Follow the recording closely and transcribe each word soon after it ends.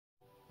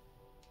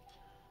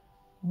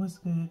What's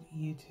good,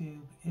 YouTube?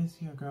 It's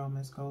your girl,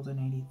 Miss Golden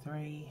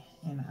 83,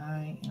 and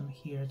I am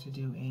here to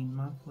do a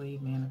monthly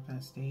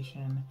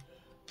manifestation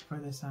for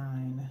the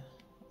sign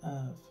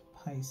of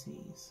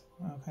Pisces.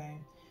 Okay,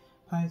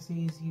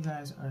 Pisces, you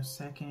guys are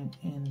second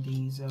in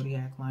the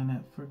zodiac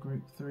lineup for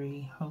Group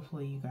 3.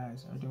 Hopefully, you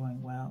guys are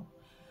doing well.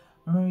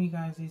 Remember, you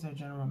guys, these are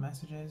general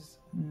messages,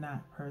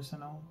 not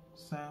personal.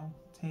 So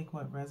take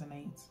what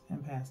resonates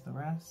and pass the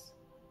rest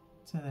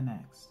to the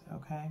next.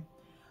 Okay.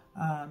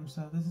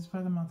 So this is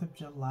for the month of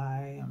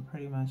July. I'm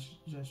pretty much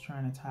just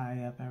trying to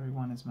tie up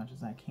everyone as much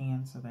as I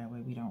can so that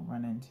way we don't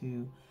run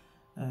into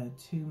a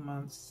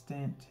 2-month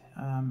stint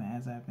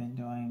as I've been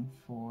doing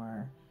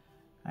for,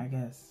 I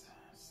guess,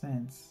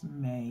 since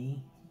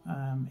May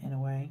in a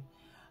way.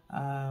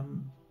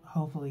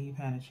 Hopefully you've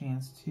had a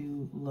chance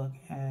to look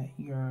at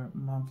your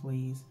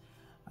monthlies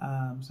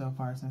so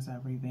far since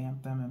I've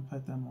revamped them and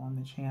put them on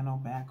the channel,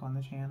 back on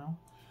the channel.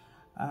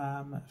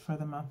 For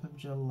the month of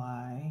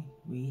July,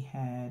 we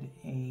had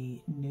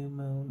a new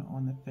moon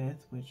on the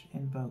 5th, which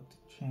invoked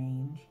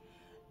change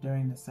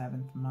during the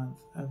 7th month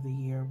of the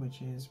year,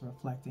 which is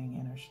reflecting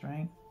inner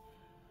strength.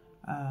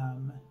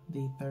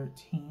 The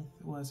 13th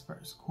was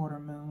first quarter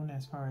moon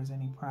as far as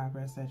any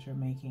progress that you're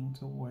making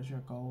towards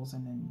your goals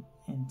and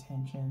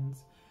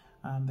intentions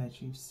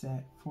that you've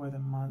set for the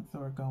month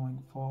or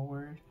going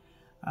forward.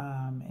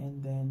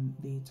 And then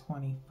the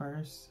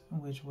 21st,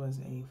 which was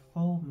a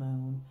full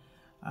moon,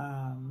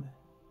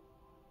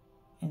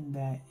 and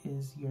that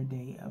is your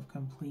day of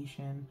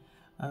completion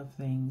of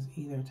things,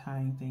 either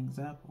tying things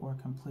up or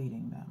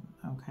completing them.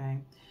 Okay.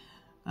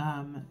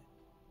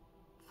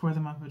 For the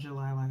month of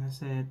July, like I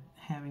said,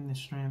 having the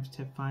strength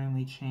to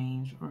finally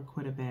change or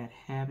quit a bad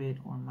habit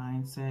or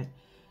mindset,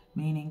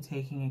 meaning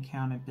taking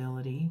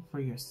accountability for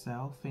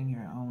yourself and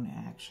your own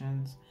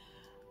actions.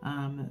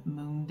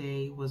 Moon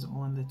Day was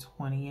on the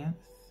 20th,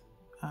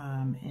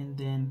 and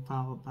then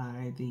followed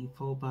by the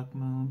full buck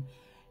moon,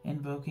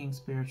 invoking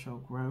spiritual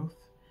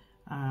growth.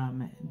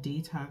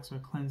 Detox or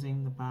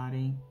cleansing the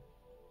body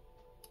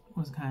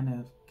was kind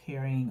of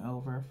carrying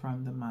over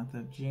from the month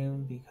of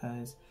June,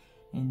 because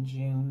in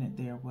June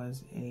there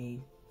was a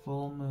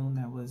full moon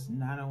that was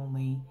not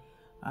only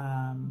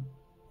on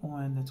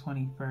the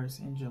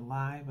 21st in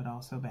July but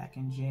also back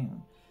in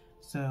June.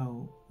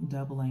 So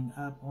doubling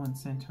up on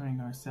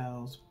centering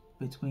ourselves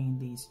between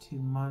these 2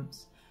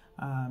 months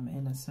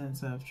in a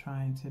sense of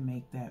trying to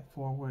make that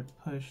forward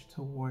push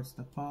towards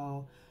the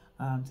fall,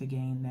 to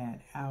gain that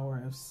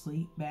hour of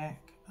sleep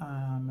back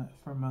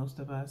for most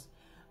of us.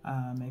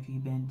 If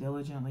you've been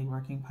diligently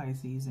working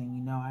Pisces, and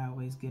you know I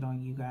always get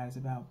on you guys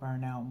about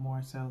burnout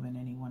more so than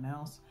anyone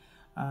else,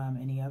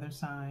 any other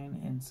sign,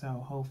 and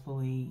so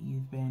hopefully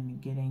you've been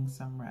getting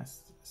some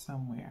rest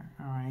somewhere.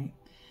 All right.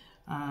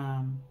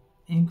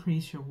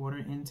 Increase your water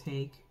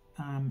intake.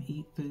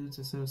 Eat foods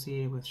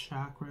associated with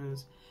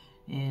chakras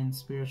and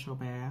spiritual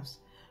baths.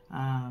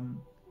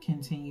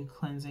 Continue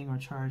cleansing or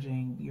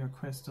charging your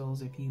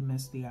crystals if you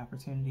missed the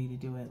opportunity to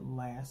do it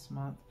last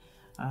month.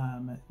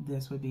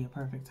 This would be a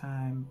perfect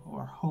time,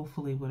 or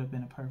hopefully would have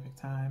been a perfect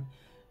time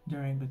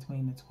during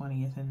between the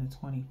 20th and the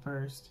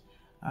 21st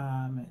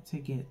to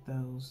get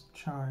those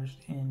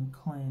charged and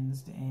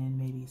cleansed and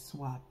maybe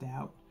swapped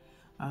out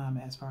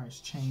as far as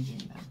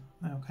changing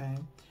them. Okay.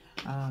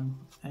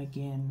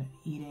 Again,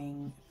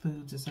 eating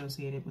foods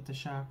associated with the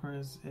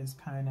chakras is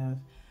kind of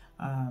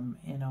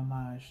in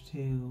homage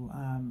to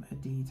a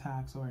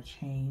detox or a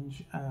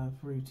change of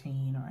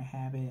routine or a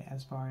habit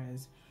as far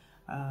as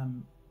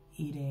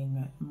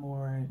eating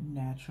more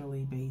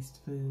naturally based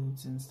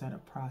foods instead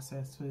of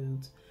processed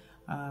foods.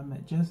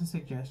 Just a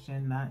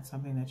suggestion, not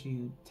something that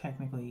you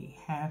technically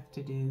have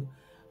to do,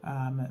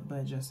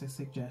 but just a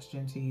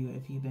suggestion to you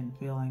if you've been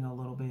feeling a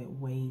little bit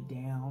weighed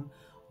down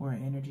or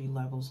energy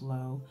levels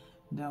low.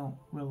 Don't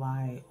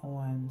rely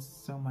on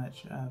so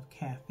much of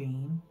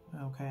caffeine.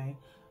 Okay.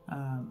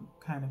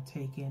 Kind of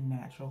take in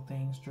natural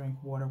things, drink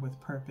water with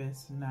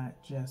purpose,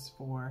 not just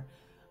for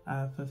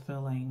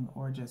fulfilling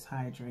or just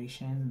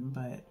hydration,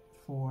 but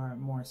for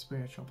more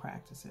spiritual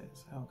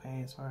practices.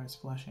 Okay, as far as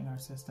flushing our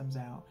systems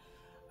out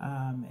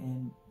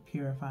and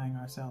purifying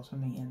ourselves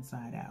from the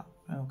inside out.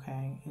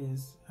 Okay,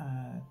 is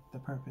the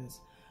purpose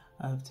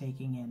of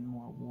taking in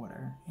more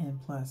water.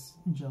 And plus,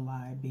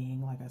 July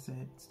being, like I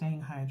said,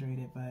 staying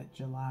hydrated, but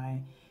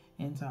July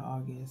into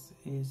August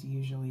is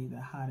usually the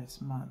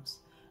hottest months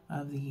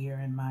of the year,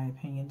 in my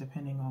opinion,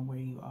 depending on where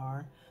you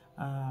are.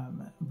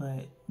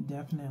 But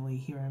definitely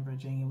here in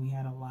Virginia, we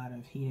had a lot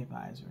of heat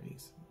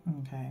advisories.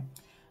 Okay,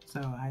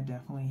 so I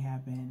definitely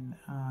have been,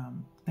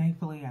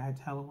 thankfully I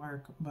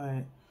telework,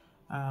 but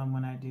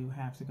when I do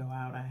have to go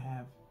out, I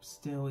have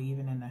still,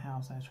 even in the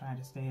house, I try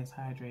to stay as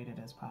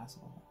hydrated as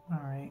possible. All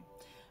right,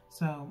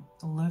 so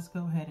let's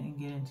go ahead and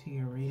get into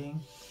your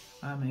reading.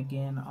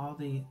 Again, all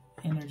the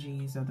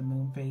energies of the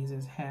moon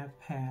phases have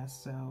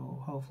passed, so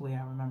hopefully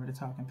I remember to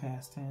talk in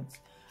past tense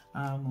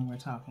when we're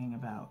talking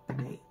about the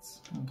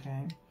dates.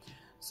 Okay,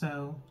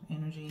 so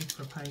energies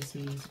for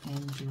Pisces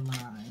in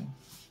July.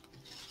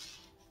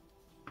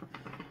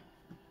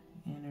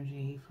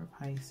 energy for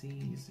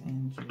Pisces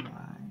in July.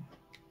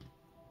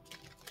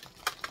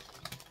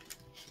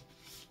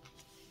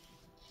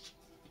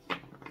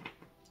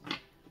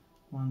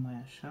 One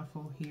last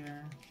shuffle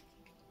here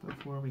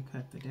before we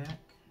cut the deck.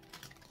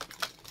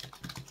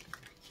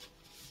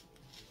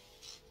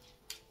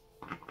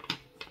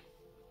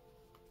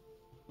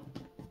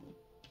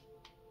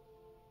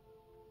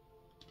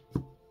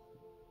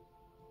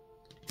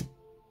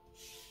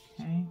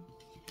 Okay.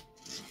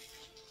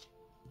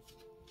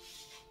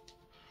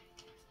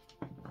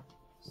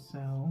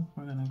 So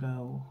we're going to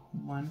go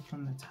one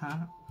from the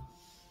top,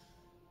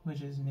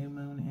 which is new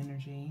moon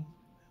energy,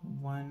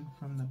 one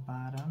from the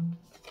bottom,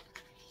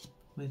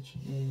 which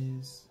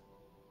is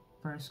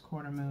first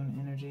quarter moon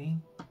energy,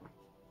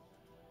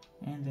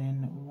 and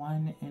then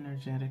one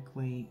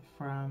energetically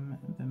from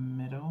the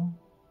middle,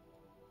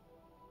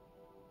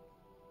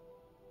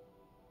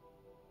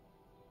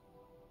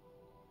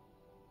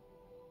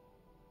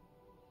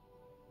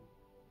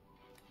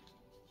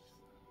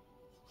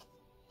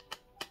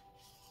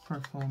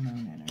 for full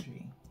moon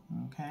energy.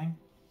 Okay,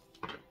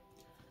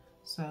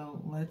 so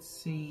let's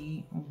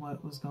see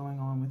what was going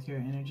on with your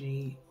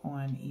energy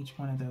on each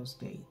one of those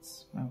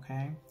dates.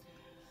 Okay,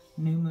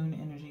 new moon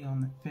energy on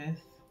the 5th.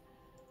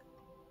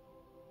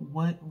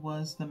 What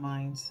was the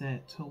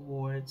mindset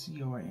towards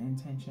your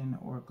intention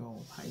or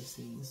goal,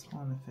 Pisces,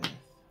 on the 5th?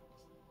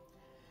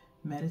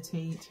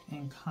 Meditate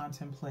and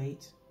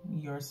contemplate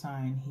your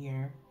sign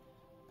here,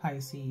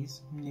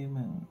 Pisces, new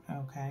moon,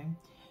 okay?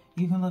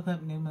 You can look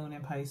up new moon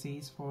in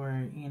Pisces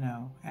for, you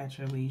know, at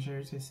your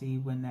leisure to see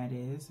when that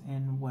is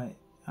and what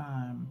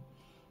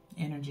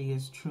energy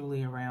is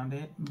truly around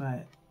it.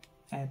 But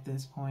at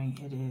this point,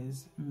 it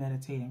is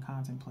meditate and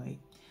contemplate.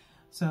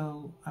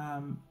 So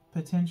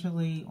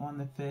potentially on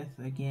the 5th,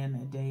 again,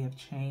 a day of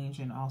change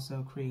and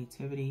also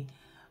creativity,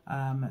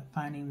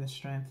 finding the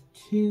strength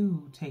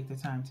to take the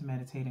time to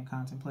meditate and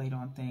contemplate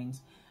on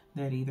things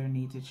that either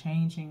need to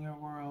change in your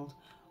world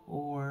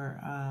or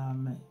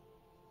on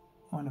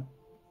a,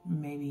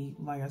 maybe,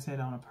 like I said,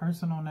 on a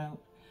personal note,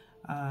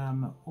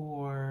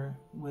 or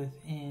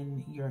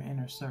within your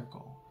inner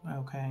circle,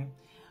 okay?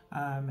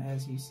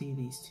 As you see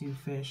these two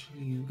fish,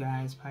 you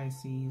guys,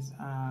 Pisces,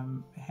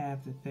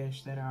 have the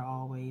fish that are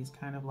always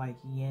kind of like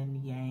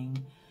yin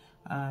yang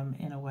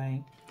in a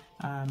way.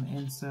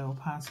 And so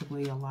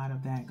possibly a lot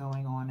of that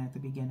going on at the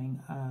beginning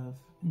of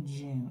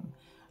June.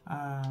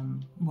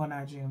 Well,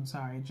 not June,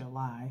 sorry,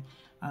 July.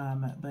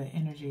 But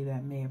energy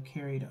that may have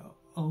carried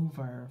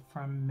over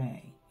from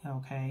May,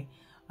 okay?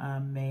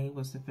 May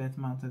was the 5th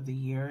month of the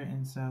year,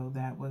 and so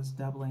that was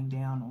doubling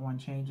down on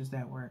changes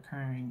that were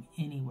occurring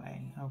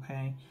anyway,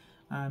 okay?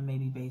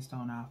 Maybe based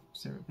on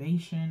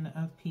observation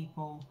of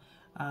people,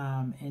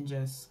 and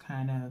just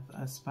kind of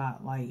a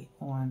spotlight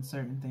on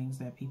certain things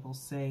that people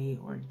say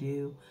or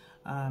do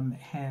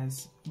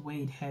has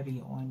weighed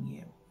heavy on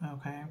you,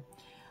 okay?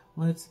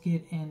 Let's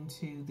get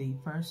into the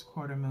first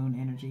quarter moon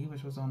energy,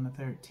 which was on the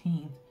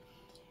 13th.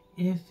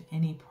 If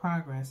any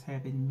progress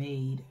had been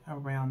made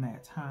around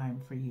that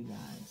time for you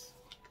guys.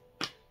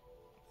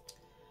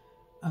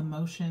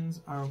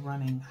 Emotions are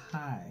running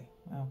high,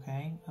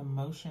 okay?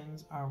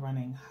 Emotions are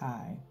running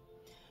high.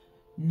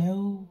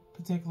 No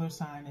particular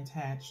sign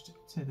attached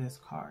to this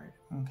card,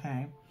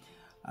 okay?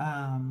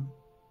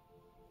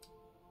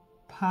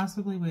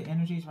 Possibly with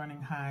energies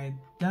running high,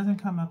 doesn't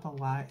come up a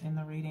lot in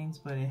the readings,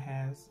 but it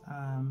has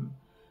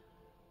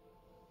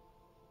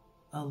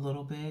a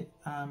little bit.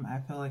 I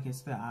feel like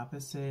it's the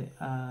opposite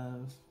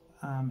of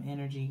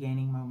energy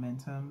gaining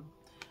momentum.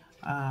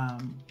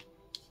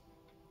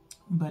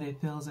 But it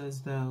feels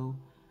as though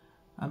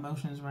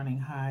emotions running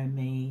high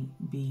may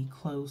be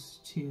close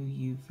to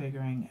you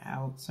figuring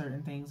out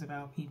certain things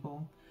about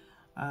people.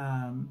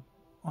 On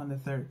the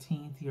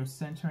 13th, you're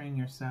centering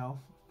yourself,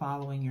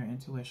 following your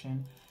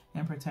intuition,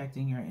 and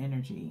protecting your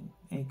energy.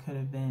 It could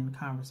have been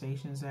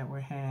conversations that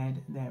were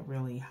had that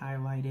really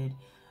highlighted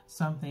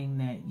something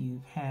that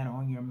you've had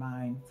on your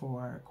mind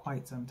for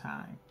quite some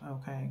time,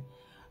 okay?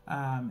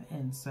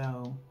 And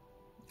so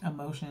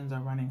emotions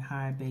are running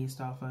high based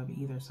off of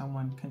either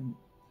someone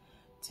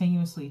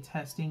continuously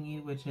testing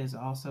you, which has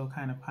also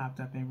kind of popped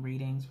up in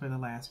readings for the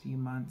last few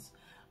months,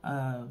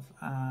 of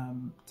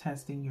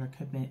testing your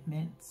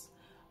commitments,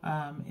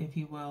 if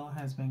you will,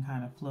 has been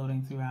kind of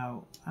floating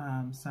throughout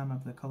some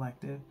of the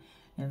collective.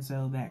 And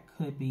so that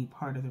could be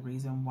part of the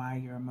reason why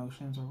your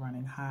emotions are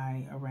running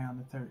high around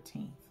the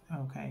 13th,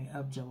 okay,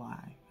 of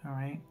July, all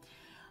right?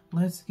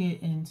 Let's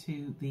get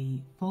into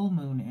the full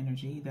moon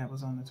energy that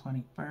was on the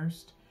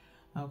 21st,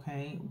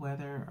 okay,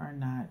 whether or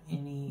not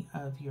any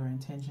of your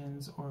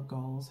intentions or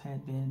goals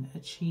had been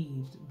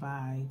achieved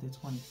by the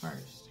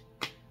 21st.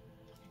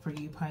 For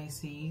you,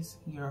 Pisces,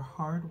 your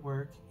hard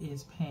work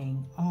is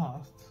paying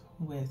off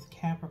with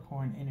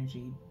Capricorn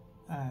energy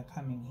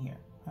coming here,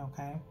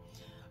 okay?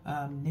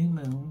 New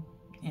moon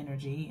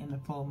energy in the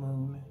full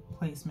moon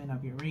placement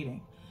of your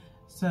reading.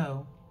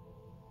 So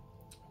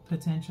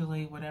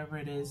potentially whatever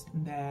it is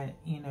that,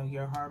 you know,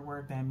 your hard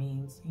work, that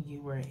means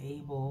you were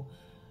able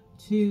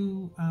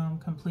to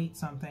complete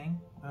something,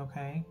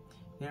 okay?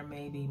 There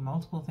may be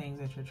multiple things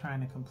that you're trying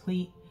to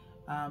complete,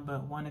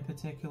 but one in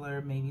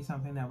particular may be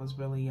something that was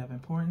really of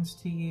importance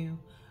to you,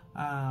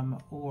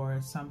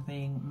 or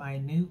something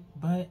minute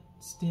but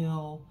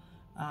still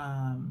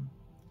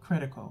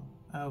critical,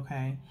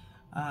 okay,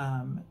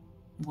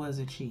 was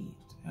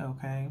achieved,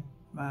 okay,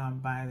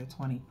 by the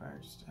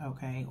 21st,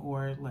 okay,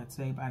 or let's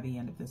say by the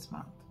end of this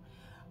month.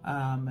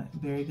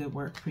 Very good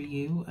work for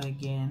you.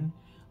 Again,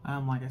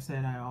 like I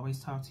said, I always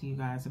talk to you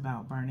guys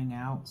about burning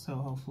out, so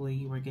hopefully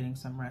you were getting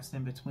some rest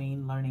in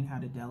between, learning how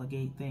to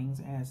delegate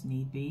things as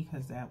need be,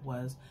 because that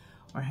was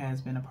or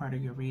has been a part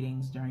of your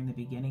readings during the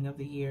beginning of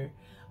the year,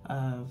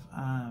 of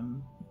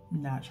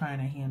not trying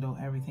to handle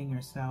everything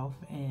yourself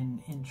and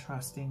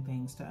entrusting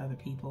things to other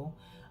people,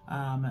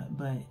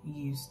 but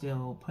you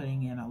still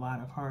putting in a lot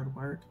of hard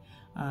work,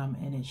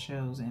 and it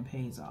shows and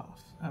pays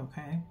off,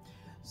 okay?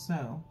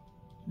 So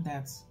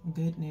that's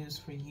good news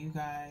for you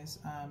guys,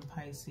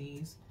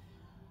 Pisces.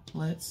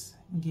 Let's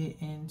get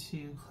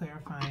into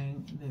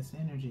clarifying this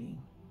energy.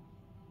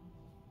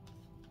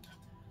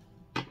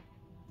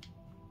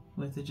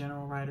 With the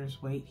general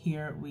writer's weight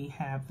here, we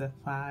have the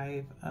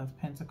 5 of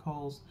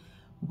Pentacles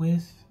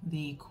with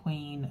the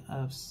Queen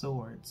of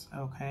Swords,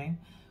 okay?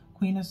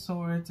 Queen of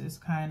Swords is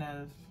kind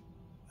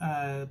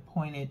of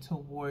pointed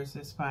towards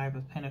this 5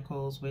 of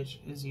Pentacles, which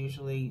is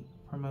usually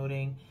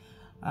promoting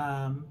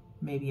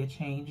maybe a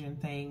change in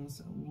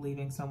things,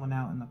 leaving someone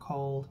out in the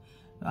cold,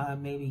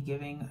 maybe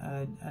giving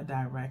a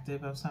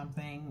directive of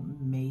something,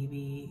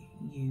 maybe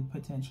you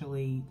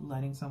potentially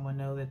letting someone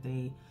know that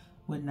they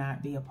would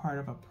not be a part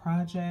of a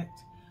project,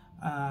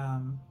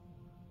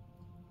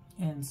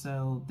 and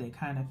so they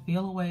kind of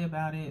feel a way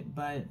about it,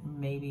 but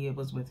maybe it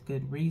was with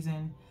good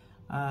reason.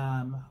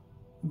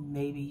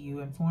 Maybe you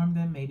informed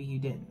them, maybe you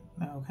didn't,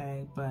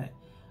 okay, but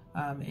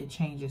it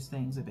changes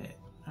things a bit,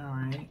 all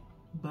right?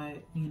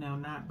 But, you know,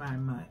 not by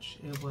much.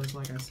 It was,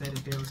 like I said,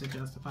 if there was a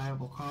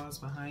justifiable cause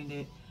behind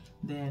it,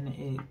 then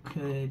it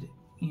could,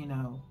 you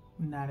know,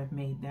 not have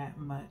made that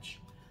much,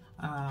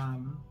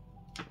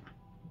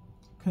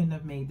 couldn't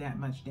have made that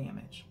much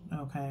damage,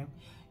 okay?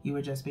 You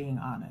were just being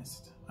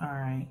honest, all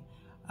right?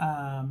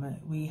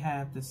 We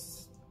have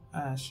this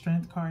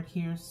Strength card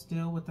here,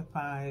 still with the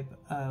 5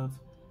 of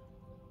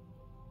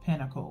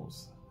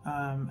Pentacles.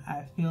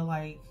 I feel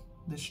like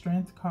the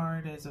Strength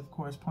card is, of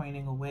course,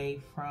 pointing away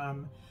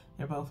from,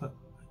 they're both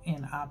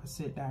in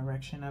opposite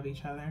direction of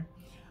each other.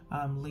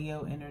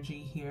 Leo energy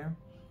here.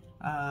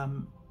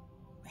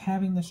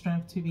 Having the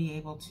strength to be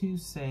able to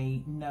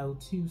say no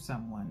to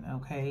someone,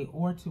 okay,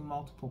 or to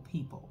multiple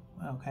people,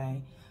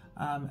 okay,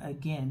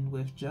 again,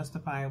 with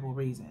justifiable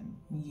reason.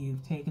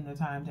 You've taken the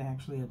time to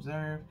actually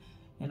observe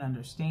and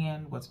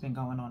understand what's been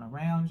going on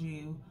around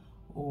you,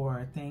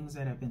 or things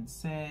that have been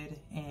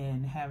said,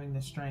 and having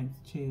the strength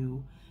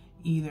to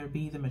either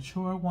be the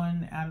mature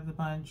one out of the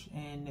bunch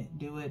and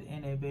do it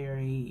in a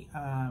very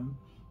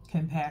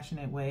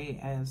compassionate way,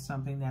 as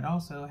something that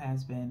also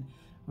has been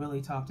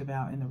really talked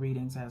about in the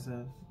readings as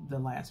of the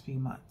last few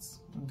months,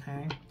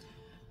 okay?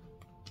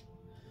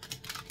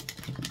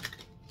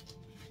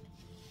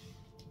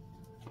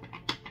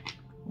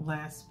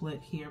 Last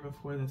split here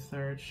before the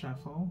third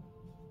shuffle.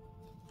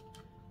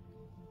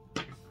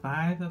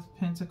 5 of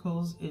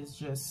Pentacles is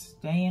just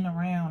staying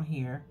around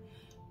here.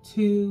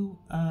 2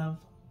 of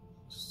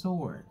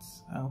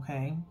Swords,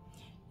 okay?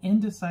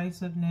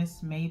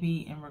 Indecisiveness,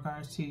 maybe in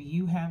regards to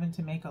you having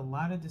to make a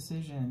lot of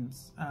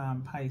decisions,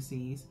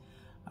 Pisces,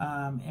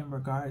 in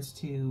regards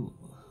to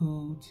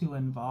who to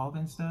involve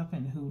in stuff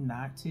and who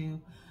not to.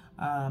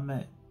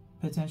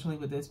 Potentially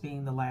with this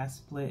being the last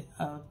split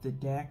of the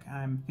deck,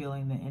 I'm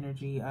feeling the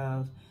energy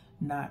of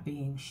not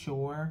being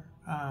sure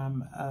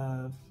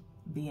of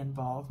the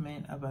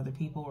involvement of other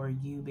people, or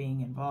you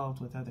being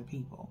involved with other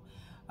people.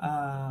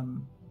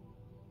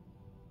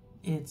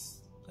 It's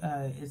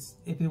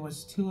if it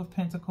was 2 of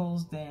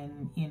Pentacles,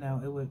 then, you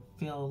know, it would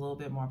feel a little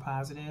bit more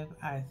positive.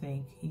 I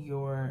think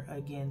you're,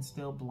 again,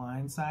 still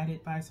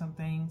blindsided by some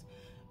things,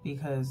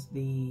 because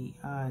the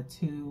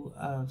 2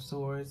 of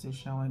Swords is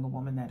showing a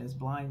woman that is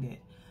blinded,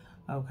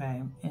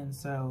 okay? And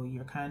so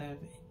you're kind of,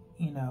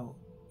 you know,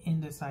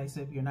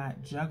 indecisive. You're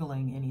not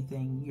juggling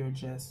anything. You're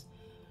just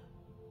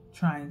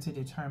trying to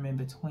determine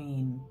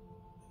between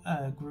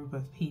a group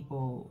of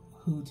people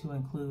who to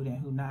include and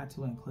who not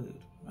to include,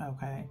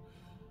 okay?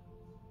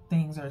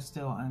 Things are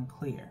still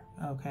unclear,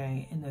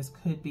 okay? And this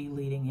could be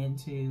leading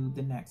into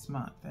the next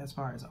month as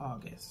far as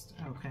August,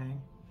 okay?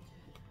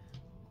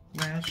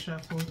 Last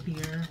shuffle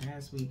here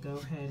as we go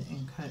ahead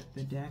and cut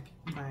the deck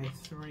by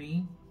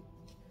 3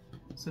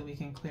 so we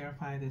can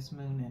clarify this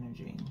moon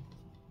energy.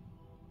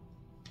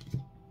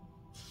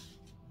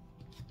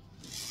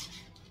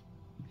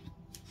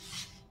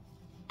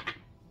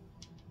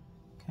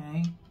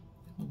 Okay,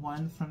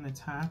 1 from the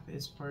top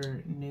is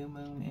for new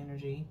moon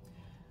energy.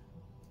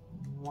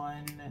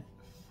 1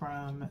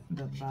 from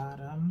the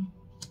bottom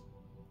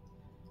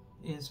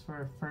is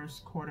for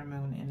first quarter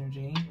moon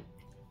energy,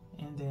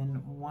 and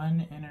then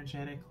 1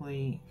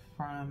 energetically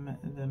from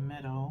the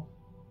middle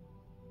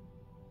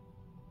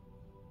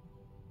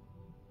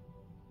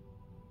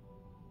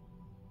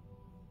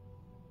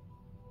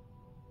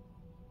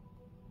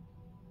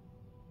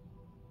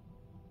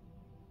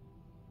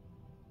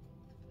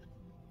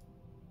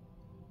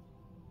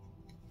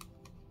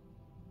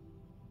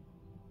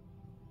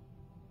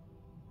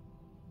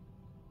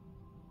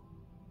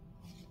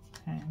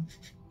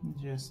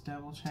Just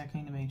double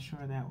checking to make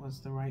sure that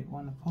was the right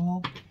one to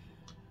pull.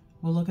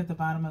 We'll look at the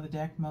bottom of the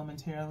deck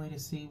momentarily to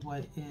see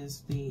what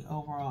is the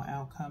overall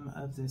outcome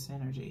of this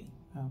energy,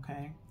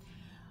 okay?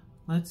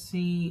 Let's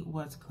see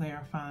what's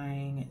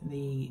clarifying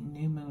the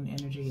new moon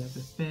energy of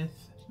the 5th.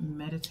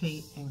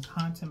 Meditate and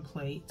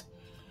contemplate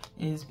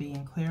is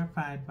being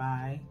clarified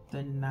by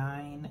the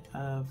 9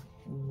 of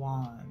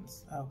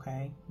Wands,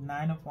 okay?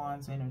 9 of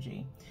Wands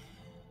energy.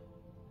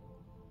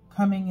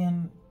 Coming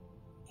in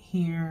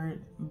here,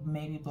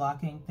 maybe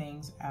blocking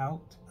things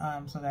out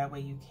so that way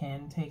you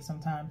can take some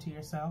time to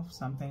yourself,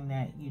 something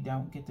that you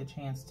don't get the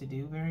chance to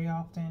do very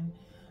often.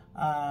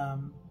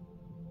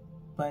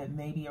 But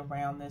maybe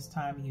around this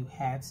time you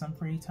had some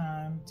free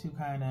time to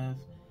kind of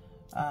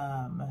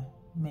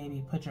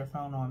maybe put your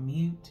phone on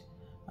mute,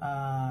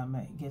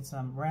 get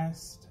some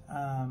rest,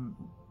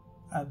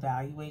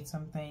 evaluate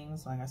some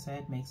things, like I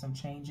said, make some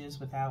changes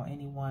without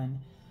anyone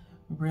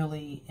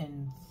really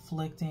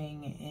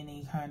inflicting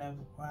any kind of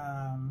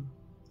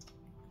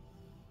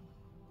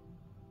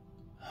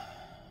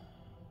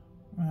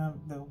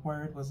the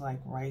word was like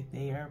right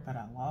there, but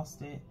I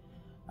lost it.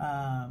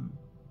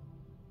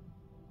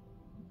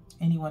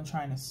 Anyone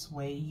trying to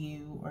sway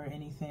you or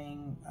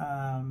anything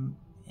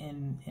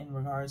in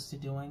regards to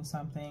doing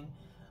something.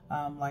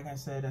 Like I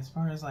said, as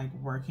far as like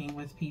working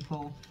with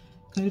people,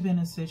 could have been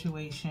a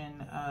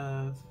situation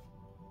of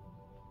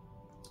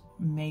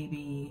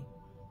maybe,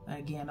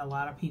 again, a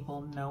lot of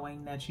people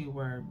knowing that you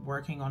were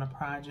working on a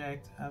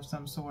project of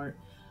some sort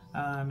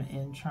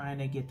and trying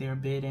to get their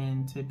bid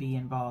in to be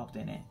involved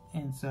in it.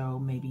 And so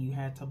maybe you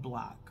had to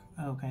block,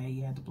 okay?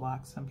 You had to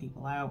block some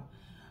people out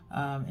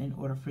in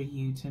order for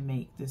you to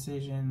make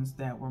decisions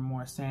that were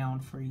more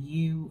sound for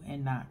you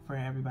and not for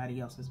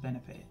everybody else's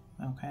benefit,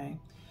 okay?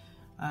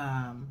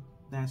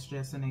 That's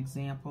just an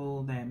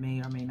example that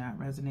may or may not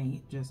resonate.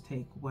 Just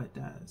take what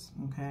does,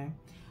 okay?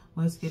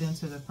 Let's get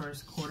into the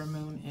first quarter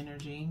moon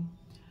energy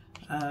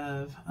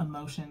of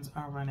emotions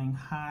are running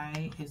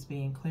high is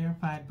being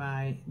clarified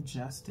by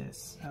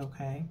justice,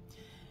 okay?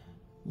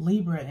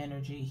 Libra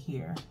energy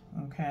here,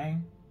 okay?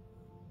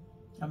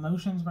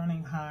 Emotions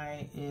running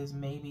high is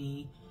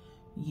maybe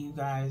you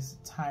guys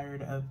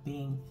tired of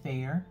being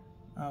fair,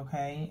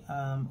 okay?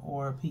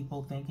 Or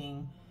people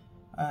thinking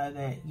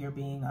that you're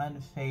being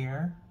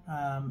unfair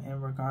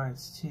in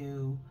regards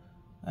to,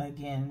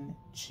 again,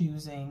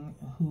 choosing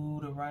who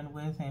to run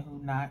with and who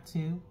not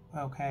to,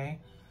 okay?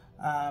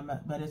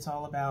 But it's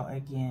all about,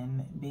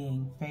 again,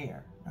 being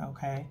fair,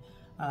 okay?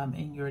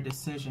 In your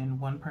decision.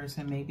 One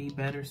person may be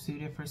better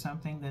suited for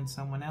something than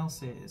someone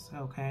else is,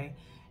 okay?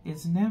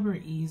 It's never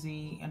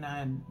easy,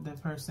 and the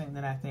first thing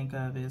that I think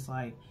of is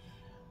like,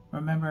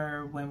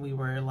 remember when we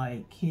were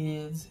like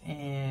kids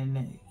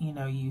and, you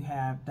know, you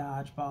have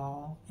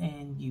dodgeball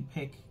and you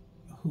pick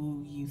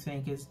who you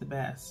think is the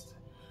best.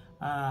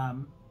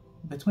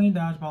 Between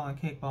dodgeball and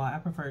kickball, I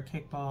prefer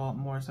kickball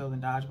more so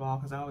than dodgeball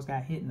because I always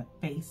got hit in the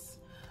face.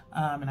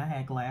 And I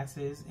had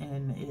glasses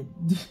and it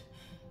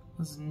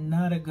was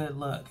not a good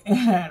look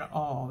at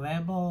all.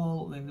 That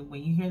ball,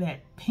 when you hear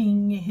that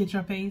ping hit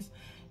your face,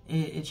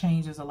 it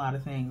changes a lot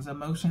of things.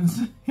 Emotions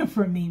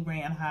for me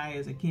ran high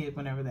as a kid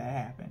whenever that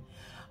happened.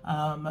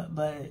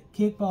 But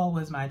kickball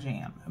was my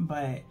jam.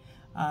 But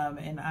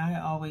and I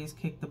always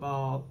kicked the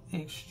ball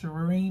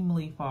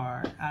extremely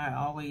far. I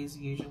always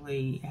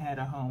usually had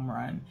a home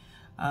run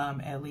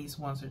at least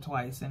once or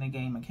twice in a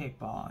game of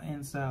kickball.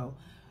 And so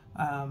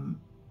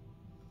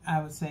I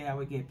would say I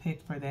would get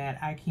picked for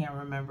that. I can't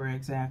remember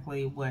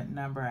exactly what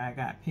number I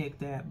got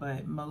picked at,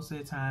 but most of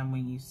the time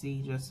when you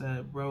see just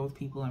a row of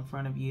people in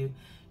front of you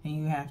and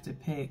you have to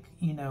pick,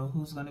 you know,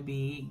 who's going to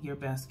be your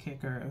best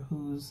kicker,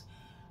 who's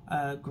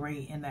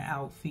great in the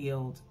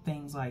outfield,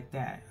 things like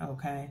that,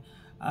 okay?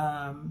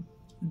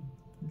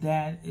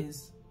 That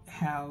is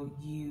how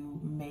you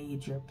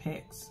made your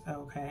picks,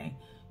 okay?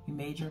 You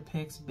made your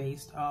picks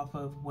based off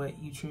of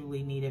what you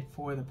truly needed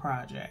for the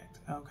project,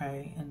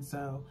 okay? And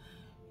so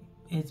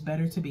it's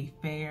better to be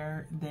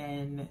fair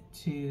than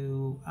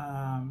to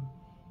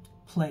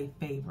play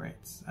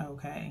favorites,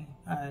 okay?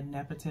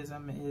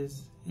 Nepotism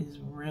is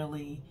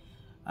really,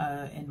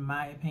 in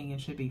my opinion,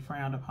 should be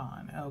frowned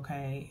upon,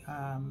 okay?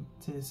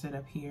 To sit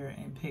up here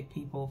and pick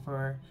people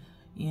for,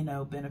 you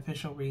know,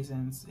 beneficial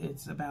reasons.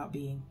 It's about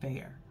being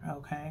fair,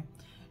 okay?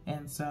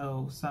 And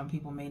so some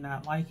people may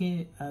not like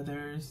it,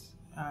 others,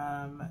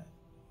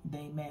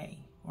 they may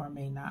or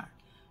may not,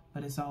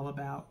 but it's all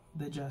about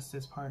the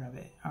justice part of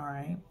it, all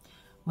right?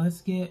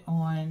 Let's get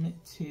on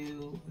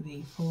to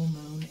the full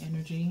moon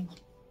energy.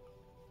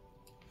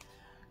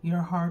 Your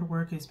hard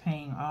work is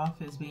paying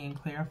off is being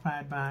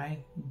clarified by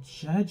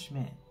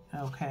judgment,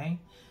 okay?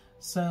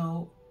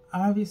 So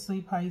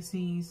obviously,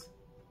 Pisces,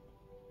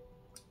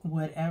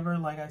 whatever,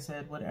 like I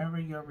said, whatever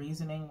your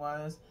reasoning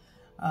was,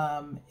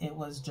 it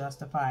was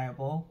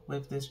justifiable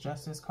with this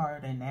justice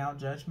card and now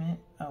judgment,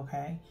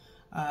 okay?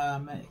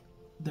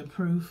 The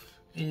proof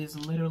is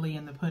literally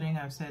in the pudding.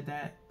 I've said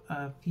that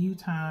a few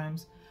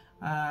times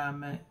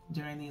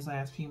during these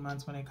last few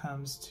months when it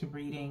comes to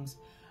readings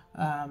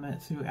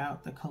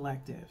throughout the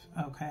collective,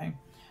 okay?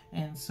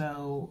 And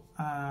so,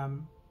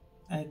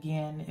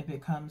 again, if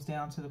it comes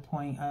down to the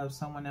point of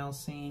someone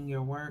else seeing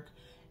your work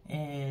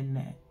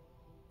and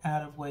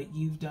out of what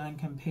you've done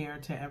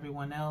compared to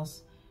everyone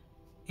else,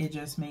 it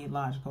just made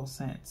logical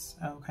sense,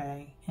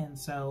 okay? And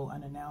so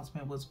an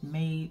announcement was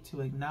made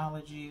to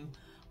acknowledge you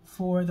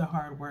for the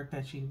hard work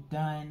that you've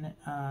done,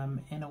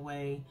 in a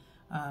way,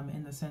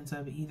 in the sense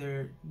of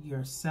either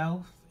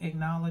yourself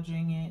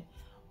acknowledging it,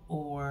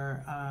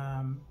 or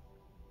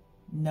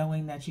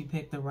knowing that you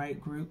picked the right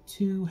group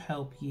to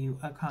help you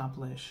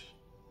accomplish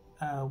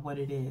what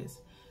it is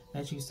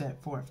that you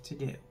set forth to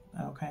do,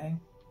 okay?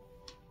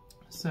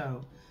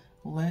 So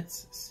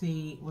let's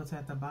see what's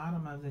at the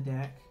bottom of the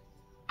deck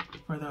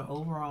for the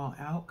overall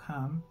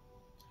outcome.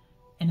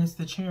 And it's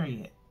the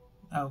Chariot,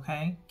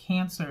 okay?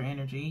 Cancer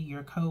energy,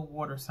 your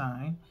co-water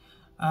sign.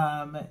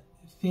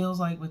 Feels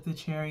like with the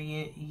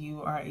Chariot,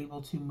 you are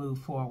able to move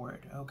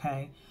forward,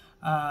 okay?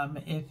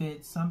 If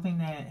it's something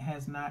that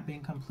has not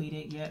been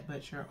completed yet,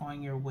 but you're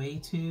on your way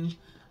to,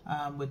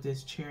 with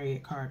this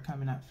Chariot card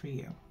coming up for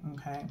you,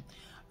 okay?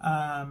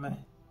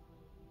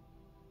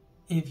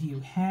 If you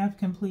have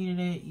completed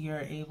it,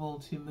 you're able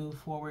to move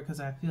forward, because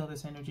I feel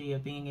this energy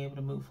of being able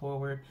to move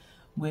forward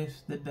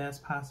with the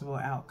best possible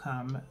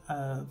outcome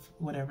of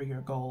whatever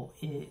your goal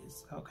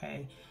is,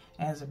 okay,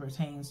 as it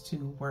pertains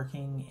to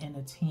working in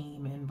a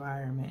team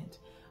environment,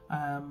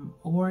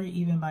 or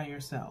even by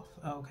yourself,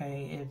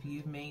 okay? If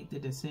you've made the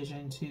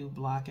decision to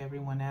block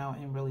everyone out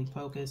and really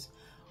focus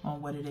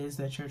on what it is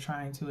that you're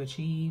trying to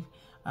achieve,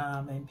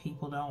 and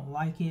people don't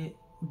like it,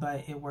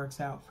 but it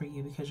works out for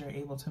you because you're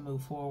able to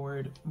move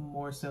forward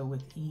more so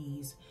with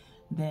ease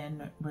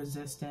than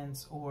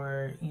resistance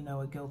or, you know,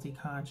 a guilty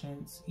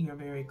conscience. You're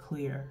very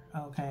clear,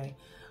 okay,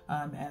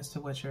 as to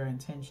what your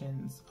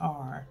intentions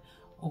are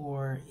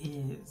or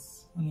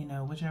is, you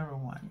know, whichever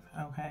one,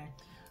 okay?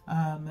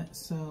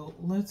 So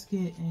let's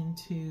get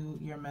into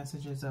your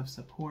messages of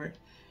support,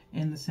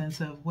 in the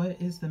sense of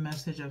what is the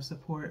message of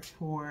support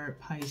for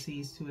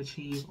Pisces to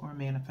achieve or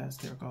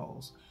manifest their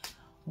goals.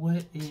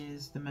 What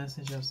is the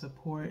message of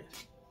support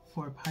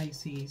for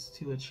Pisces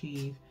to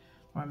achieve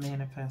or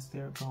manifest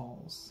their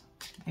goals?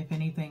 If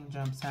anything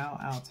jumps out,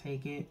 I'll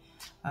take it.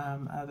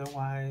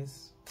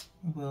 Otherwise,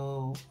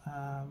 we'll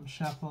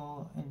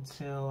shuffle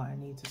until I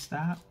need to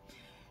stop.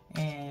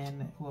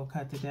 And we'll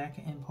cut the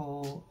deck and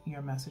pull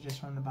your messages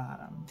from the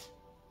bottom.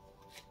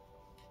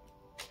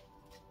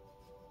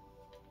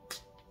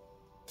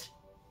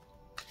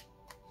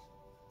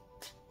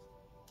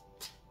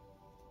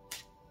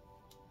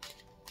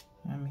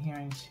 I'm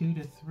hearing 2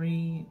 to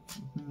 3,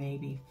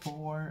 maybe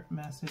 4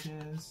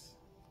 messages.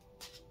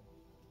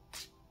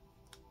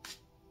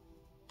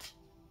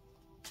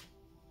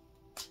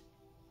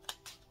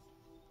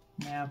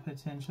 Now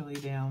potentially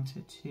down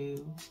to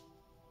 2.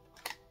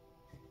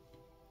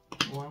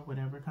 Or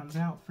whatever comes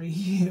out for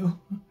you.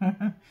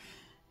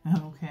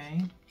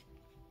 Okay.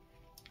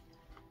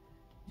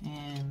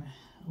 And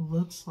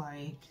looks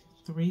like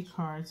 3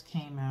 cards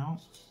came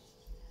out.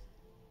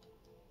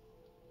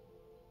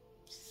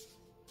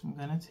 I'm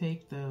going to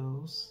take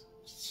those.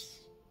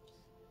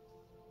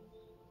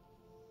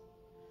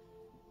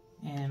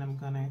 And I'm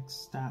going to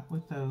stop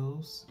with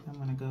those. I'm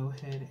going to go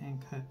ahead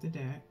and cut the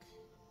deck.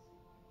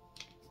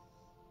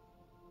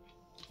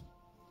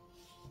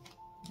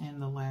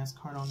 And the last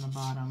card on the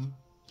bottom,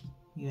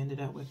 you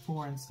ended up with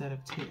 4 instead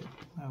of 2,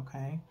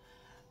 okay?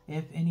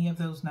 If any of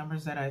those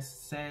numbers that I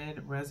said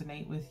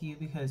resonate with you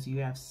because you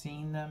have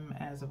seen them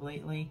as of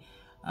lately,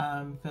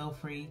 feel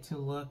free to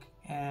look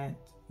at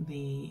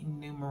the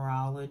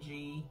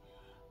numerology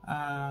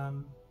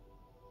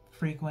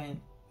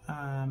frequent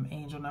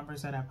angel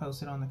numbers that I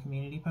posted on the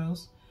community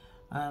post.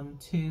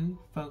 2,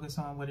 focus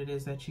on what it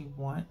is that you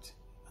want,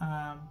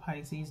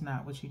 Pisces,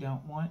 not what you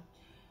don't want.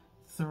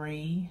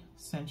 3,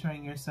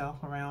 centering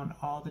yourself around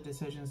all the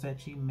decisions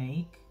that you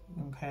make,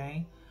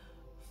 okay?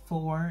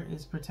 4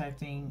 is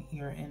protecting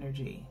your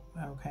energy,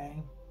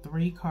 okay?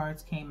 3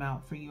 cards came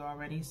out for you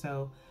already,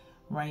 so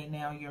right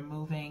now you're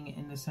moving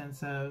in the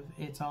sense of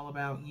it's all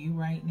about you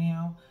right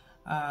now,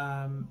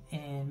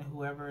 and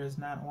whoever is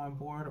not on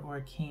board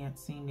or can't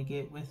seem to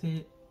get with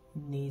it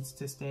needs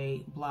to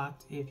stay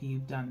blocked if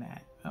you've done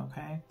that,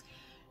 okay?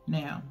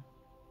 Now,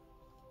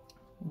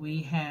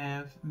 we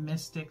have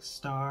Mystic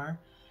Star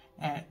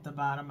at the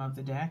bottom of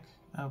the deck,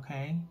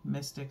 okay?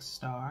 Mystic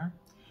Star,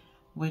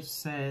 which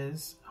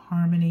says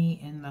harmony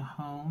in the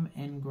home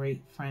and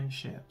great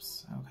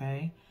friendships,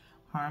 okay?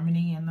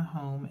 Harmony in the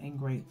home and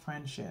great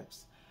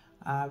friendships.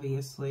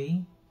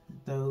 Obviously,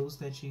 those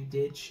that you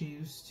did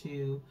choose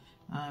to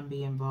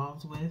be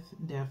involved with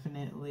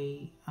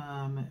definitely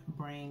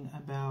bring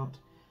about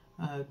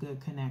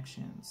good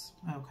connections,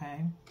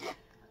 okay?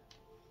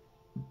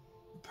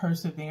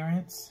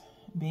 Perseverance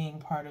being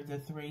part of the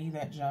 3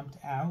 that jumped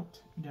out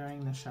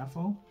during the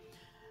shuffle.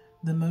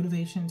 The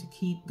motivation to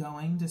keep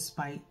going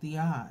despite the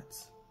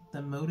odds.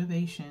 The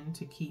motivation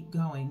to keep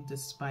going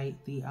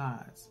despite the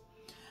odds.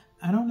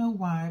 I don't know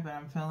why, but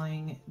I'm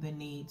feeling the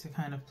need to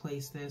kind of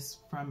place this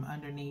from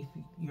underneath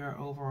your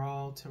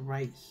overall to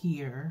right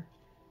here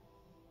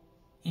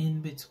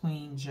in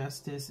between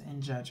justice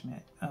and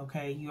judgment,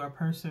 okay? You are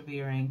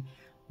persevering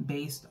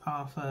based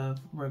off of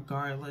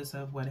regardless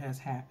of what has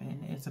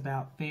happened. It's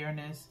about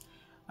fairness.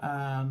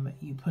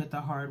 You put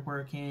the hard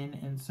work in,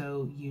 and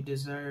so you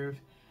deserve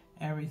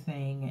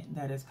everything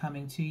that is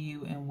coming to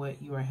you and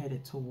what you are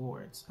headed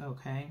towards,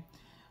 okay?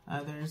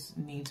 Others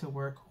need to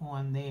work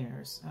on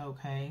theirs,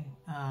 okay?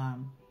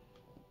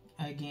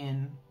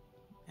 Again,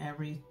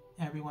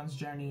 everyone's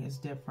journey is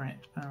different,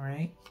 all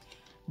right?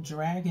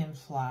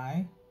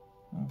 Dragonfly,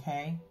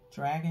 okay?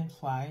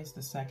 Dragonfly is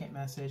the second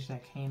message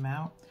that came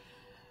out.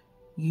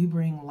 You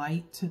bring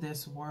light to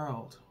this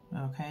world,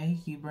 okay?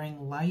 You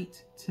bring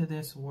light to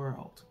this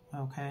world,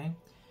 okay?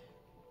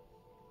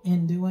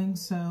 In doing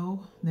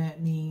so,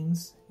 that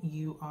means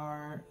you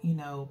are, you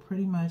know,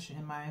 pretty much,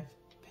 in my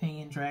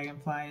opinion,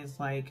 dragonfly is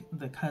like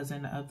the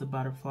cousin of the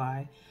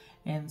butterfly.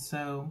 And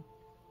so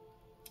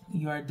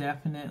you are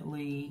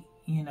definitely,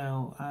 you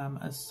know,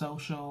 a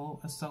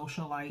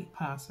socialite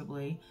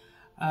possibly.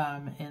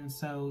 And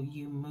so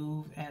you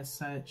move as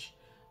such,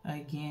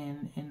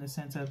 again, in the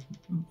sense of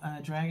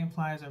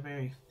dragonflies are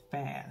very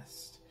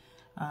fast,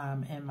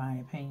 in my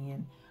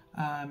opinion.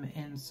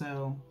 And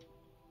so,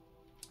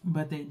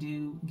 but they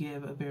do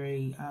give a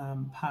very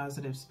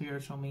positive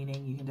spiritual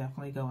meaning. You can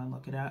definitely go and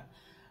look it up.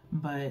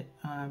 But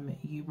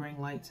you bring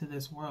light to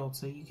this world.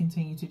 So you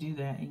continue to do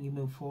that and you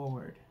move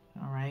forward.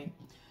 All right.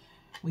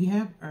 We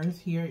have Earth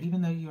here,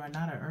 even though you are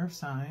not an Earth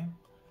sign.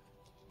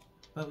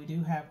 But we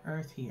do have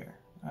Earth here.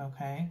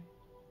 Okay.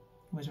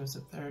 Which was the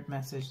third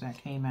message that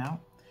came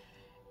out.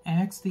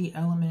 Ask the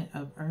element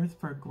of Earth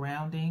for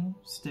grounding,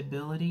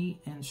 stability,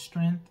 and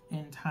strength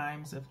in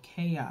times of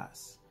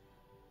chaos.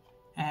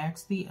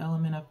 Ask the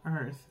element of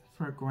Earth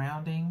for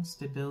grounding,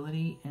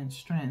 stability, and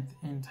strength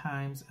in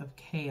times of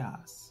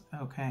chaos,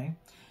 okay?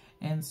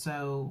 And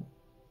so,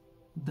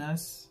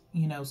 thus,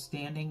 you know,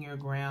 standing your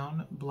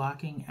ground,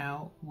 blocking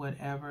out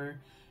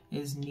whatever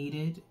is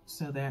needed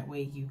so that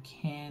way you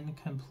can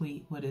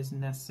complete what is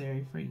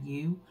necessary for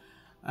you.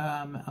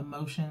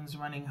 Emotions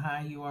running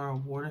high. You are a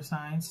water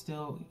sign.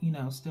 Still, you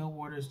know, still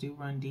waters do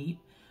run deep.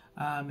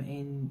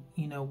 And,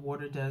 you know,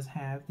 water does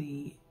have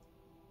the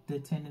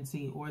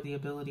tendency or the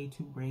ability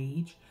to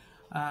rage,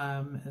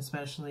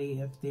 especially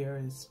if there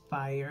is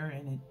fire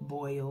and it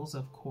boils,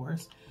 of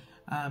course.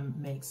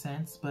 Makes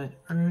sense. But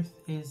earth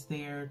is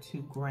there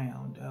to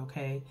ground,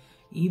 okay?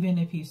 Even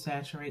if you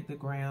saturate the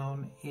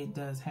ground, it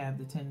does have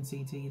the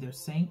tendency to either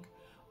sink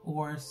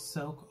or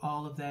soak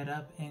all of that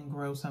up and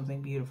grow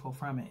something beautiful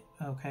from it,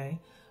 okay?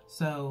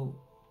 So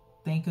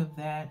think of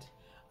that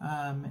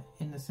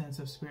in the sense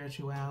of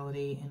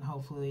spirituality, and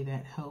hopefully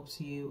that helps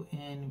you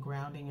in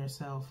grounding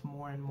yourself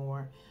more and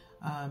more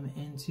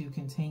into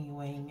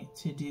continuing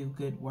to do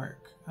good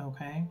work,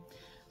 okay?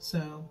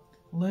 So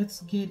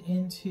let's get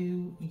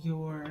into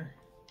your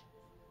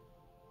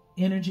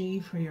energy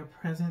for your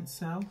present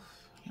self,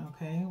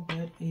 okay?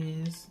 What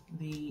is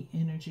the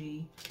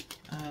energy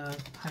of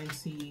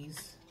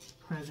Pisces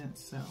present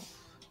self?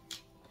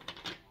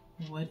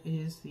 What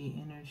is the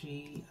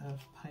energy of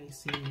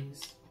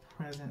Pisces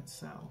present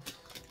self?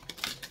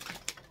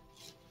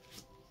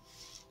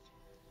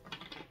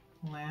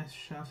 Last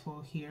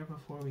shuffle here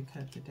before we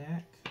cut the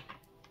deck.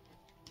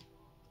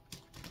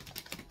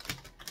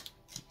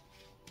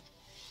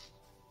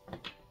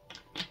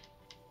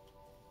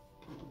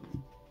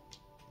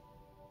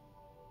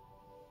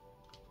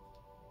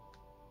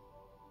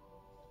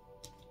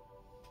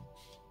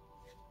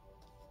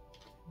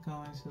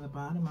 Going to the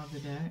bottom of the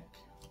deck,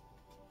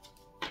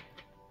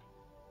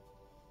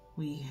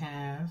 we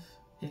have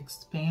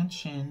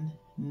expansion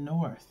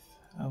north,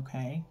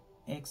 okay?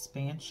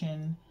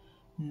 Expansion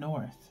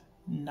north.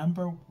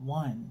 Number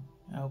 1,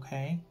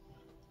 okay?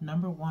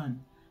 Number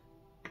 1,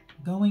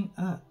 going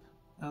up,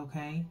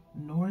 okay?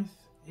 North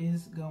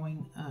is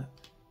going up,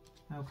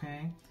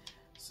 okay?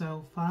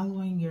 So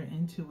following your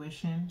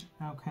intuition,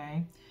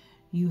 okay?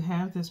 You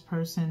have this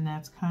person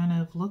that's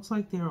kind of, looks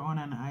like they're on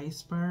an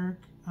iceberg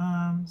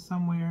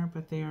somewhere,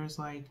 but there's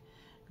like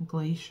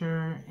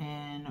glacier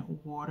and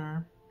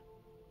water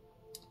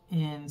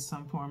in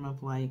some form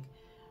of like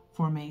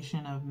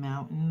formation of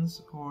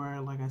mountains, or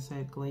like I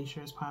said,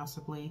 glaciers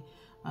possibly.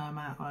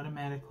 I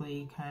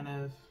automatically kind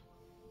of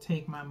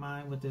take my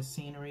mind with the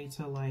scenery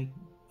to like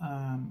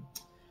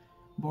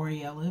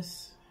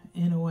Borealis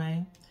in a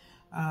way,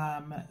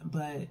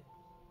 but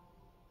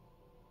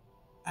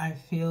I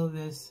feel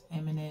this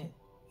imminent,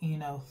 you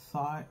know,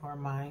 thought or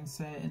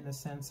mindset in the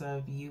sense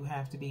of you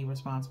have to be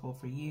responsible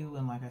for you,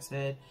 and like I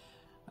said,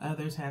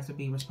 others have to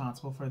be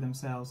responsible for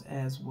themselves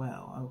as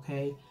well,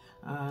 okay?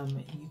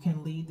 You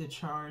can lead the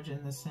charge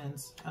in the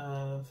sense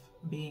of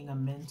being a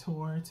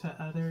mentor to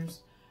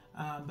others,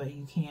 but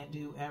you can't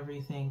do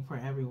everything for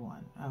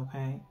everyone,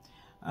 okay?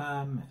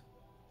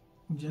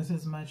 Just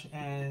as much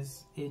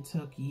as it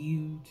took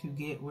you to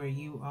get where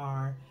you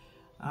are,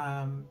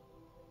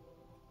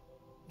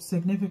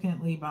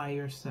 significantly by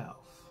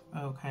yourself,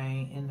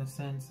 okay? In the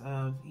sense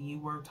of you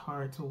worked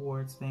hard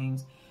towards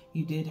things.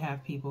 You did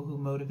have people who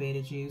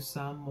motivated you,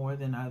 some more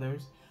than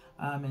others.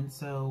 And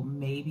so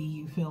maybe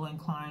you feel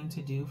inclined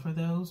to do for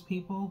those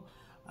people.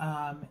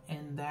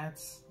 And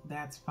that's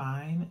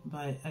fine.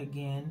 But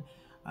again,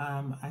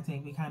 I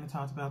think we kind of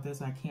talked about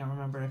this. I can't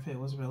remember if it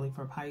was really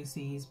for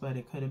Pisces, but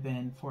it could have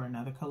been for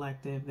another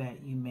collective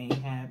that you may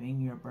have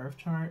in your birth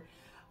chart,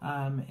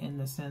 in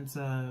the sense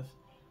of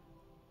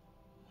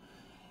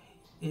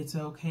it's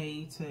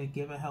okay to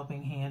give a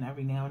helping hand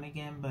every now and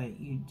again, but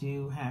you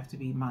do have to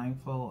be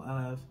mindful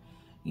of,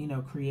 you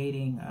know,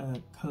 creating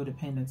a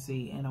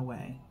codependency in a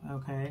way,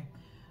 okay?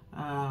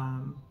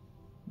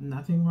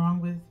 Nothing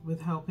wrong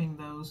with helping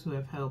those who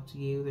have helped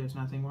you. There's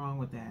nothing wrong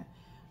with that.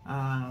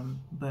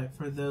 But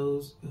for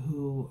those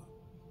who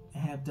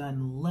have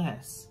done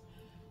less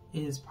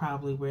is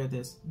probably where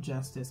this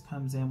justice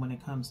comes in when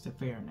it comes to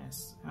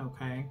fairness,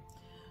 okay?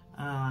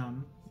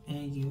 And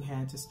you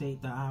had to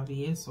state the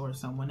obvious, or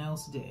someone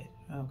else did,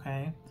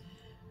 okay?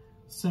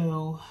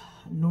 So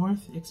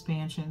North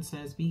expansion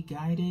says, be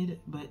guided,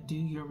 but do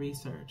your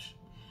research.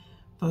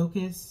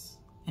 Focus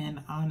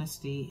and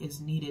honesty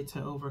is needed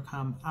to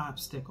overcome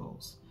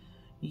obstacles.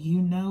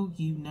 You know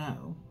your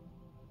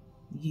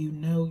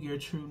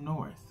true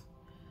north.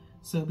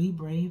 So be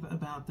brave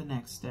about the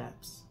next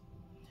steps.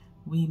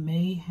 We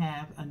may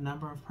have a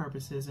number of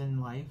purposes in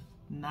life,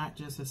 not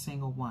just a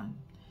single one.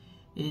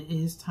 It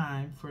is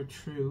time for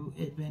true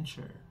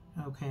adventure,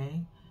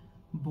 okay?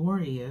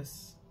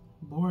 Boreas,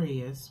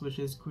 which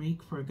is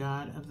Greek for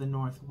God of the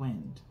North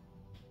Wind.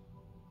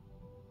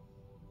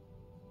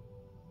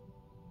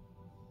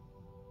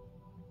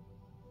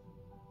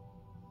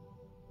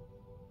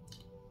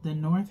 The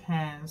North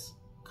has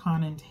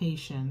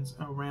connotations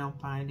around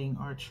finding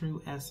our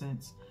true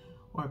essence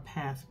or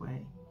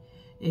pathway.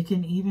 It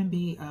can even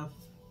be a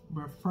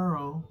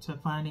referral to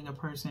finding a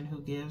person who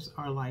gives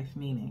our life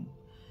meaning.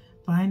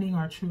 Finding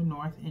our true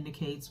north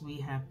indicates we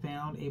have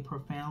found a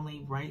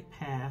profoundly right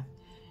path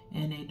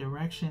in a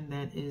direction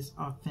that is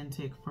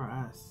authentic for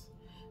us.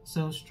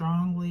 So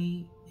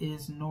strongly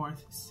is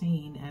north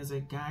seen as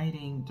a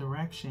guiding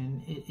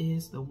direction. It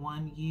is the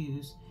one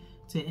used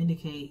to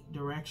indicate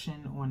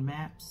direction on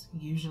maps,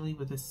 usually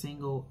with a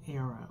single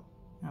arrow,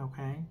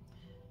 okay?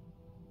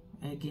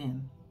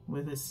 Again,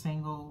 with a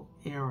single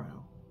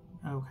arrow,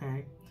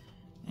 okay?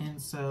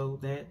 And so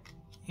that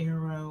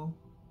arrow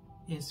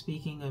is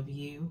speaking of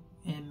you,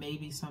 and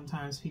maybe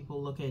sometimes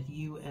people look at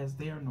you as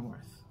their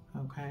north,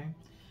 okay?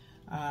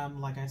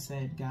 Like I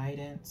said,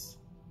 guidance,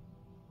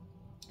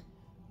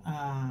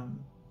 a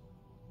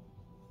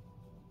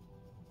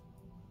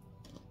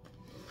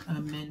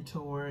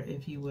mentor,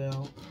 if you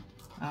will.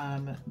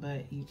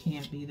 But you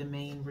can't be the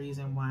main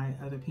reason why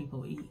other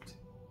people eat.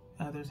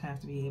 Others have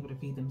to be able to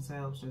feed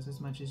themselves just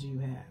as much as you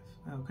have,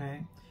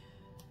 okay?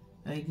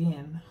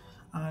 Again,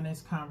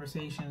 honest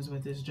conversations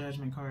with this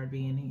judgment card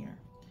being here.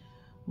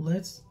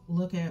 Let's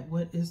look at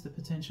what is the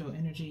potential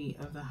energy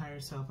of the higher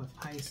self of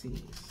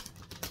Pisces.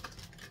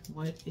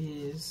 What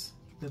is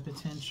the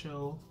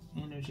potential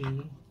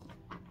energy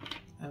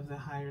of the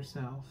higher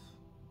self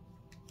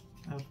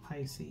of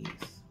Pisces?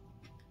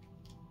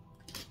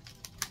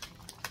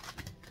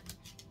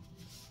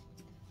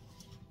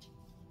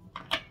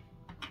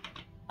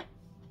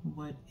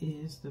 What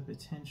is the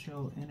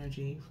potential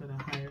energy for the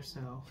higher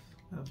self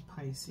of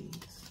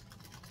Pisces?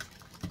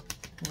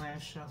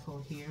 Last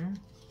shuffle here.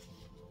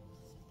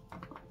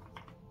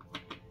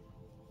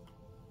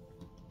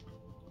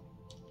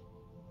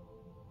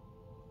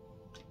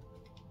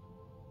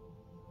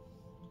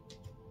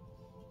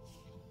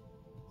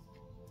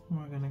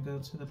 We're going to go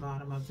to the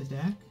bottom of the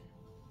deck.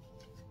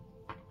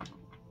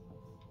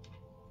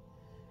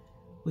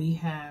 We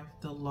have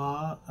the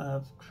law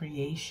of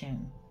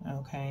creation,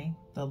 okay?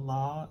 The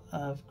law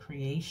of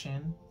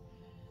creation,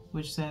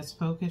 which says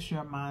focus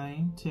your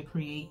mind to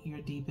create your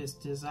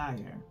deepest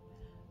desire.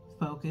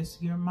 Focus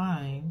your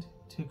mind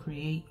to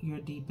create your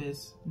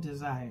deepest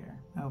desire,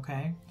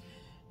 okay?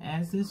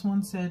 As this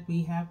one said,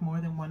 we have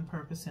more than one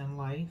purpose in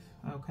life,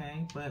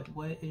 okay? But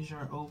what is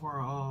your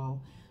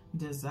overall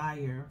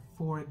desire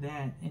for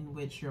that in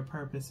which your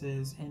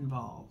purposes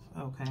involve,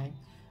 okay?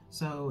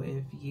 So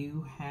if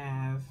you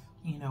have,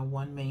 you know,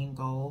 one main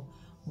goal,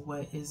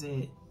 what is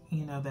it,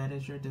 you know, that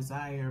is your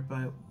desire,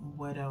 but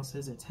what else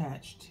is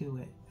attached to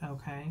it,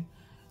 okay?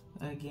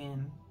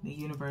 Again, the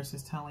universe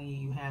is telling you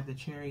you have the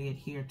Chariot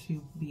here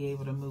to be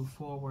able to move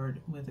forward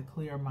with a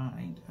clear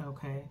mind,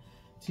 okay?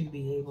 To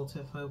be able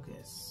to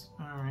focus,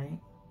 all right,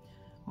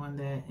 on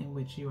that in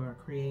which you are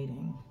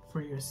creating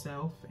for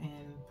yourself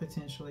and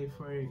potentially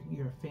for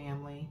your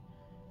family.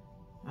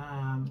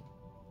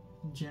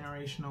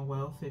 Generational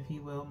wealth, if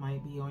you will,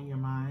 might be on your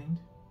mind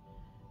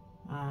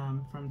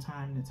from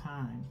time to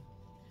time.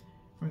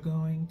 We're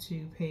going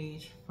to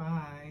page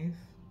 5.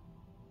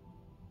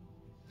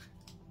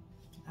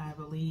 I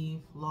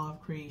believe law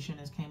of creation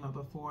has came up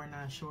before.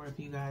 Not sure if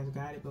you guys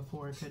got it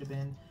before. It could have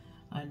been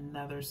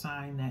another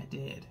sign that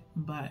did.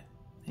 But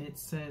it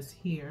says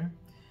here,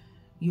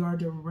 you are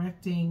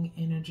directing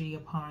energy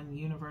upon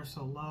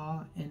universal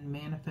law and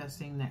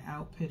manifesting the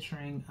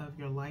outpicturing of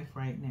your life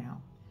right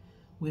now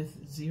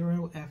with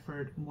zero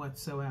effort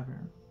whatsoever.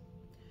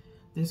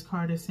 This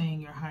card is saying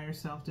your higher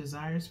self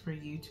desires for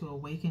you to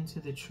awaken to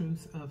the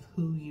truth of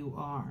who you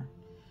are.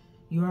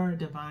 You are a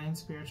divine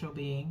spiritual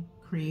being,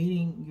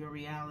 creating your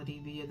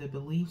reality via the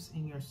beliefs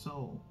in your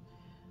soul.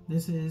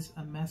 This is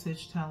a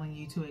message telling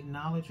you to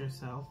acknowledge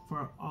yourself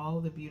for all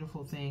the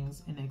beautiful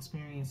things and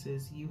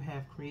experiences you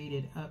have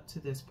created up to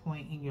this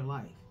point in your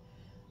life.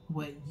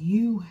 What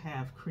you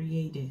have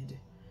created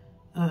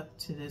up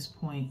to this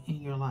point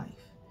in your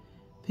life.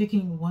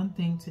 Picking one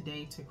thing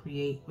today to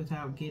create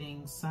without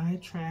getting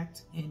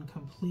sidetracked and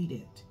complete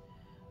it.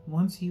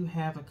 Once you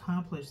have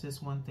accomplished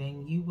this one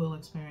thing, you will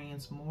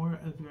experience more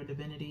of your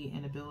divinity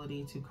and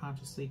ability to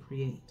consciously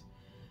create.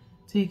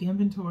 Take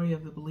inventory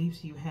of the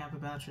beliefs you have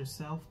about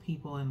yourself,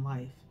 people, and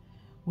life.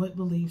 What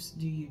beliefs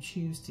do you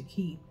choose to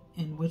keep,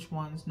 and which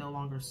ones no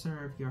longer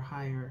serve your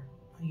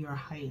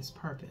highest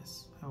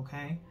purpose?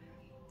 Okay?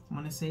 I'm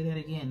going to say that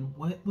again.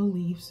 What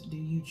beliefs do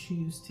you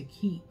choose to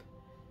keep,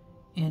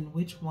 and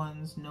which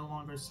ones no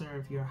longer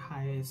serve your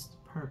highest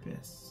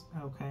purpose?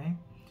 Okay?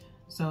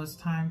 So it's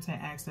time to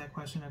ask that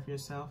question of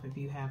yourself if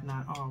you have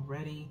not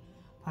already,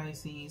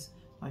 Pisces.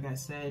 Like I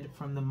said,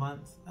 from the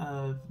month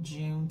of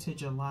June to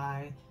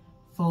July,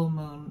 full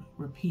moon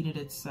repeated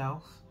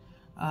itself,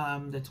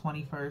 the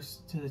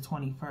 21st to the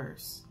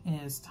 21st.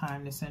 And it's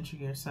time to center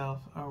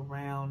yourself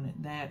around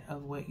that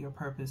of what your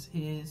purpose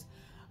is,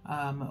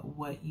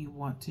 what you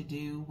want to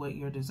do, what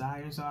your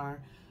desires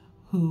are,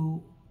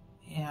 who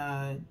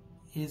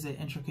is an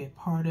intricate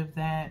part of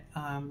that,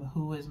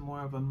 who is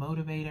more of a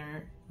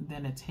motivator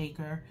than a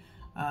taker.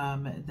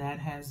 That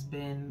has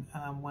been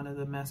one of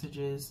the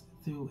messages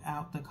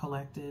throughout the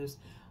collectives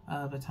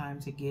of a time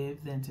to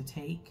give than to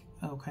take,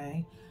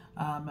 okay?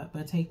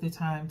 But take the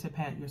time to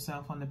pat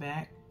yourself on the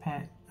back,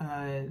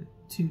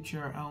 toot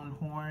your own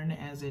horn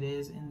as it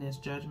is in this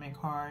judgment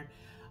card,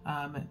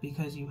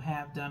 because you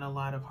have done a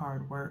lot of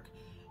hard work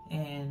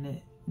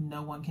and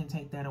no one can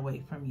take that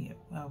away from you,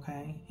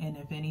 okay? And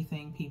if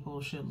anything,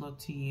 people should look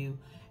to you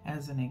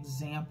as an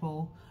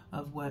example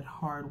of what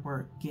hard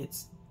work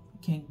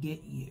can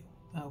get you,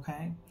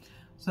 okay?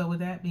 So with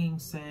that being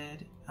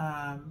said,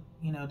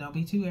 don't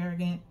be too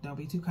arrogant, don't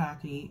be too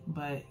cocky,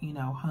 but,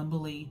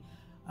 humbly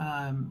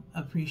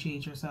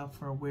appreciate yourself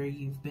for where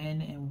you've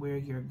been and where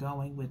you're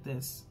going with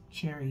this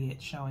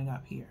Chariot showing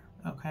up here,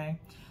 okay?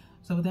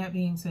 So with that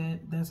being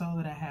said, that's all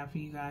that I have for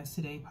you guys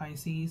today,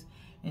 Pisces.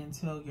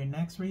 Until your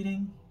next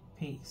reading,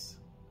 peace.